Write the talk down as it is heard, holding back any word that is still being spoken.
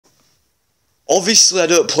obviously I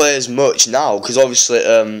don't play as much now, because obviously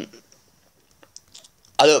I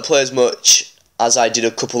don't play as much as I did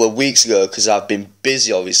a couple of weeks ago, because I've been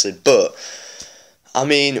busy, obviously. But I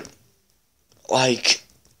mean, like,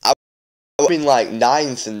 I've been like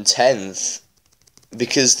 9th and 10th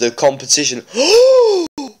because the competition. Whoa!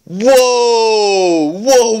 Whoa!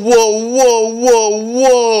 Whoa! Whoa!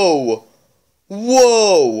 Whoa!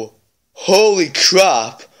 Whoa! Holy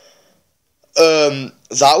crap!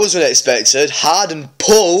 That was unexpected. Hardened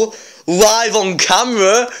pull live on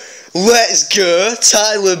camera. Let's go,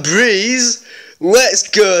 Tyler Breeze. Let's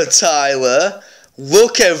go, Tyler.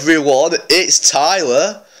 Look, everyone, it's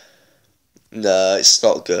Tyler. No, it's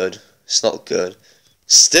not good. It's not good.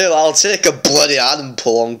 Still, I'll take a bloody Hardened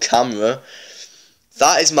pull on camera.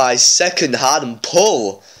 That is my second Hardened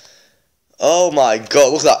pull. Oh my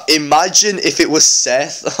god, look at that. Imagine if it was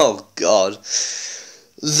Seth. Oh god.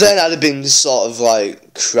 Then I'd have been sort of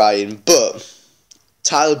like crying. But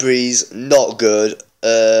Tyler Breeze, not good.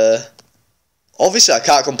 Obviously I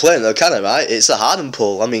can't complain though, can I, right? It's a Hardened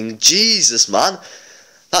pull. I mean, Jesus, man.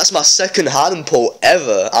 That's my second Hardened pull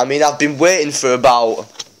ever. I mean, I've been waiting for about...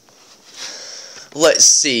 Let's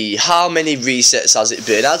see, how many resets has it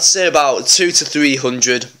been? I'd say about 200 to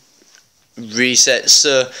 300 resets.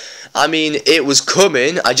 So, I mean, it was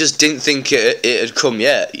coming. I just didn't think it had come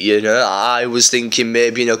yet, you know. I was thinking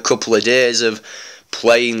maybe in a couple of days of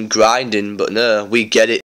playing, grinding, but no, we get it.